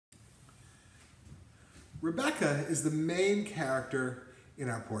Rebekah is the main character in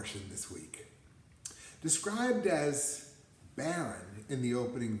our portion this week. Described as barren in the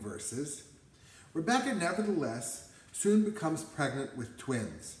opening verses, Rebekah nevertheless soon becomes pregnant with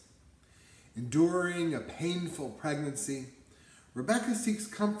twins. Enduring a painful pregnancy, Rebekah seeks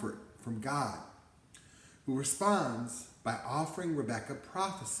comfort from God, who responds by offering Rebekah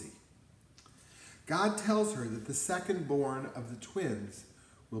prophecy. God tells her that the second born of the twins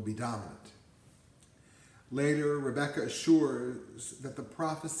will be dominant. Later, Rebekah assures that the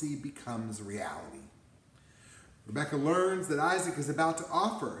prophecy becomes reality. Rebekah learns that Isaac is about to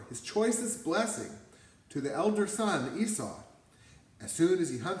offer his choicest blessing to the elder son, Esau, as soon as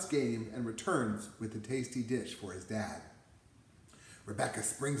he hunts game and returns with a tasty dish for his dad. Rebekah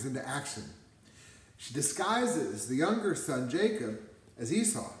springs into action. She disguises the younger son, Jacob, as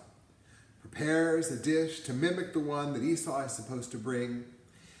Esau, prepares a dish to mimic the one that Esau is supposed to bring,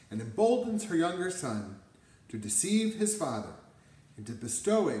 and emboldens her younger son to deceive his father into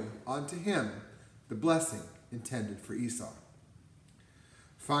bestowing onto him the blessing intended for Esau.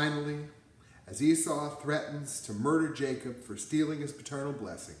 Finally, as Esau threatens to murder Jacob for stealing his paternal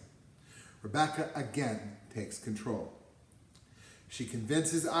blessing, Rebekah again takes control. She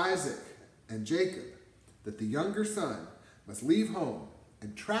convinces Isaac and Jacob that the younger son must leave home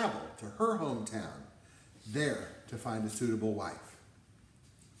and travel to her hometown, there to find a suitable wife.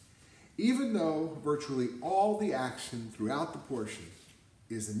 Even though virtually all the action throughout the portion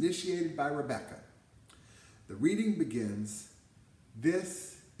is initiated by Rebekah, the reading begins,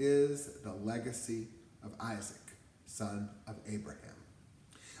 "This is the legacy of Isaac, son of Abraham,"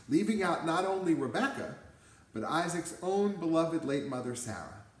 leaving out not only Rebekah, but Isaac's own beloved late mother,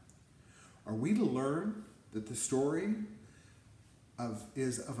 Sarah. Are we to learn that the story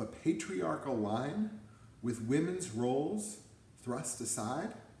is of a patriarchal line with women's roles thrust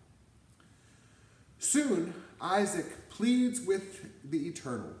aside? Soon, Isaac pleads with the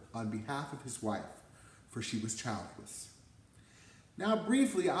Eternal on behalf of his wife, for she was childless. Now,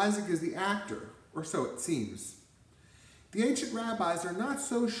 briefly, Isaac is the actor, or so it seems. The ancient rabbis are not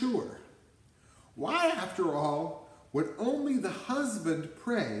so sure. Why, after all, would only the husband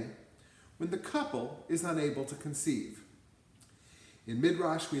pray when the couple is unable to conceive? In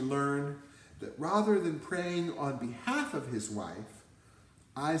Midrash, we learn that rather than praying on behalf of his wife,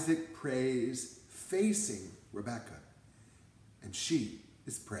 Isaac prays facing Rebekah, and she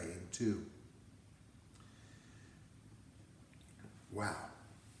is praying too. Wow.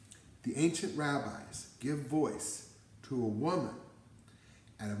 The ancient rabbis give voice to a woman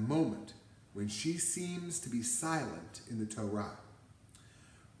at a moment when she seems to be silent in the Torah.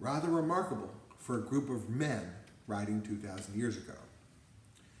 Rather remarkable for a group of men writing 2,000 years ago.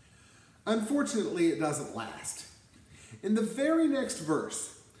 Unfortunately, it doesn't last. In the very next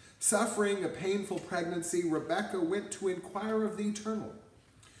verse, suffering a painful pregnancy, Rebekah went to inquire of the Eternal,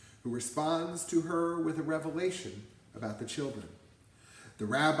 who responds to her with a revelation about the children. The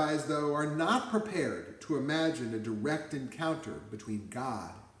rabbis, though, are not prepared to imagine a direct encounter between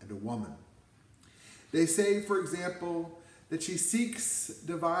God and a woman. They say, for example, that she seeks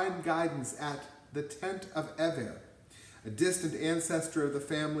divine guidance at the tent of Ever, a distant ancestor of the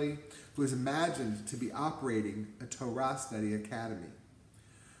family who is imagined to be operating a Torah study academy.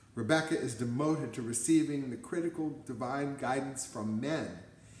 Rebekah is demoted to receiving the critical divine guidance from men,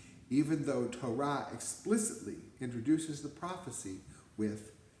 even though Torah explicitly introduces the prophecy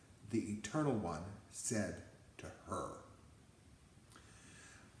with "the Eternal One said to her."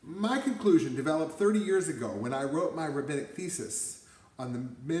 My conclusion developed 30 years ago when I wrote my rabbinic thesis on the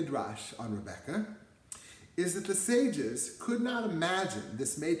Midrash on Rebekah, is that the sages could not imagine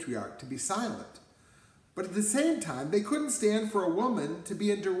this matriarch to be silent, but at the same time, they couldn't stand for a woman to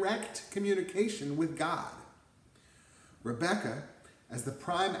be in direct communication with God. Rebekah, as the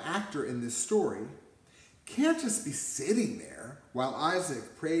prime actor in this story, can't just be sitting there while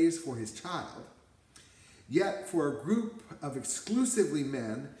Isaac prays for his child. Yet, for a group of exclusively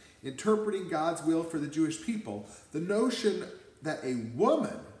men interpreting God's will for the Jewish people, the notion that a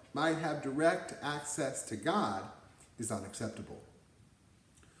woman might have direct access to God is unacceptable.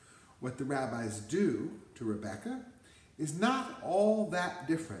 What the rabbis do to Rebekah is not all that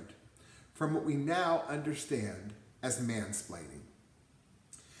different from what we now understand as mansplaining.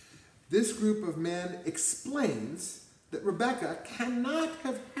 This group of men explains that Rebekah cannot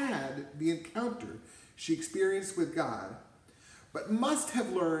have had the encounter she experienced with God, but must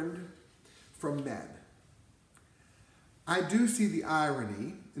have learned from men. I do see the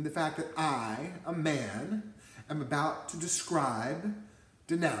irony in the fact that I, a man, am about to describe,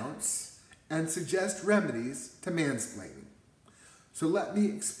 denounce, and suggest remedies to mansplaining. So let me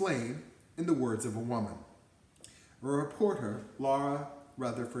explain in the words of a woman. or reporter Laura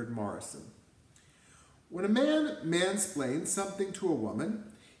Rutherford Morrison. When a man mansplains something to a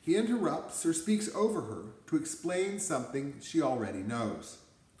woman, he interrupts or speaks over her to explain something she already knows.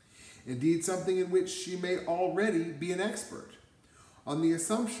 Indeed, something in which she may already be an expert, on the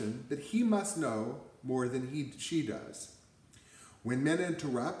assumption that he must know more than she does. When men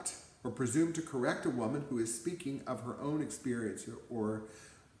interrupt or presume to correct a woman who is speaking of her own experience or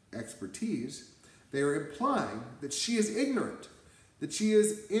expertise, they are implying that she is ignorant, that she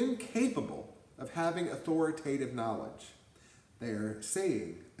is incapable of having authoritative knowledge. They are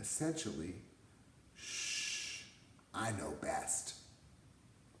saying, essentially, shh, I know best.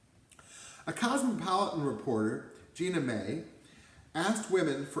 A Cosmopolitan reporter, Gina May, asked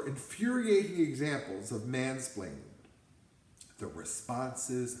women for infuriating examples of mansplaining. The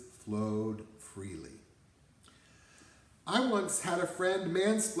responses flowed freely. I once had a friend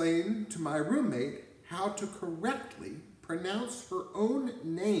mansplain to my roommate how to correctly pronounce her own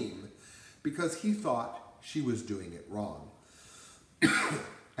name because he thought she was doing it wrong.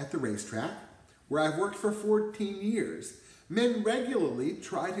 At the racetrack, where I've worked for 14 years, men regularly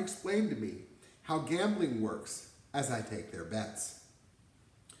try to explain to me how gambling works as I take their bets.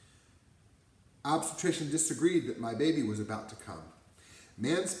 Obstetrician disagreed that my baby was about to come,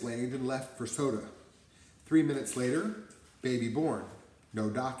 mansplained and left for soda. 3 minutes later, baby born, no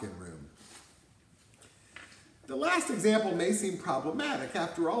dock-in room. The last example may seem problematic.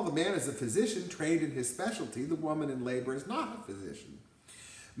 After all, the man is a physician trained in his specialty. The woman in labor is not a physician.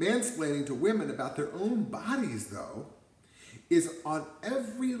 Mansplaining to women about their own bodies, though, is on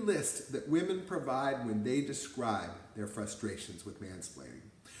every list that women provide when they describe their frustrations with mansplaining.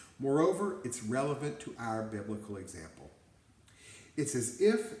 Moreover, it's relevant to our biblical example. It's as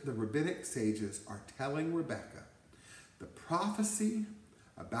if the rabbinic sages are telling Rebekah, the prophecy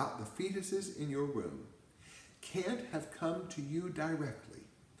about the fetuses in your womb can't have come to you directly.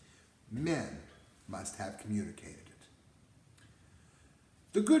 Men must have communicated it.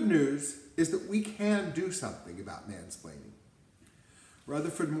 The good news is that we can do something about mansplaining.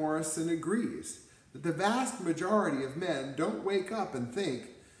 Rutherford Morrison agrees that the vast majority of men don't wake up and think,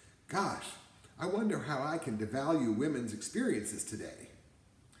 gosh, I wonder how I can devalue women's experiences today.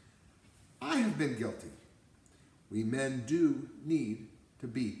 I have been guilty. We men do need to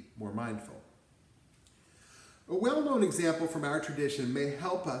be more mindful. A well-known example from our tradition may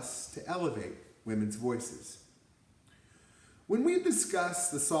help us to elevate women's voices. When we discuss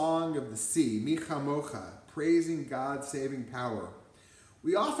the Song of the Sea, Mi Chamocha, praising God's saving power,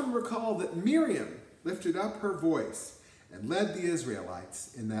 we often recall that Miriam lifted up her voice and led the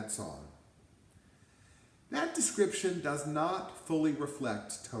Israelites in that song. That description does not fully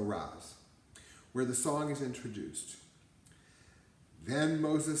reflect Torah's, where the song is introduced. Then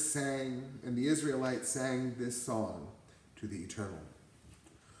Moses sang, and the Israelites sang this song to the Eternal.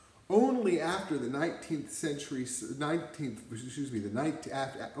 Only after the 19th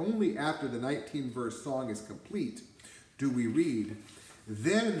verse song is complete do we read,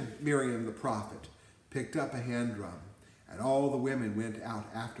 then Miriam the prophet picked up a hand drum, and all the women went out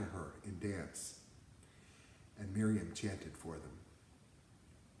after her in dance. And Miriam chanted for them.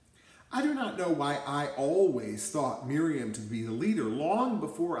 I do not know why I always thought Miriam to be the leader long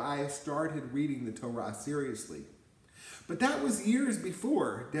before I started reading the Torah seriously. But that was years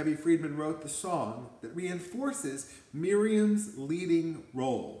before Debbie Friedman wrote the song that reinforces Miriam's leading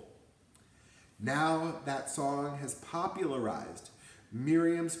role. Now that song has popularized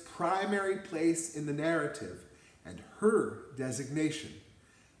Miriam's primary place in the narrative and her designation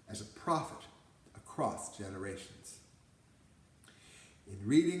as a prophet across generations. In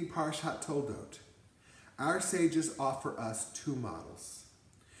reading Parshat ToI'dot, our sages offer us two models: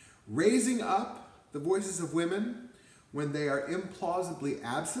 raising up the voices of women when they are implausibly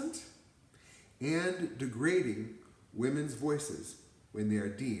absent, and degrading women's voices when they are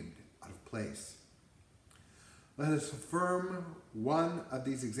deemed out of place. Let us affirm one of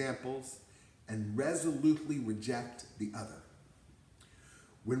these examples and resolutely reject the other.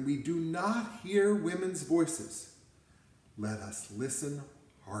 When we do not hear women's voices, let us listen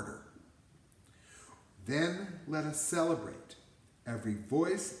harder. Then let us celebrate every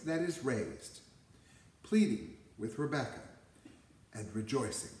voice that is raised, pleading with Rebekah and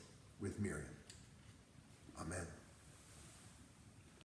rejoicing with Miriam. Amen.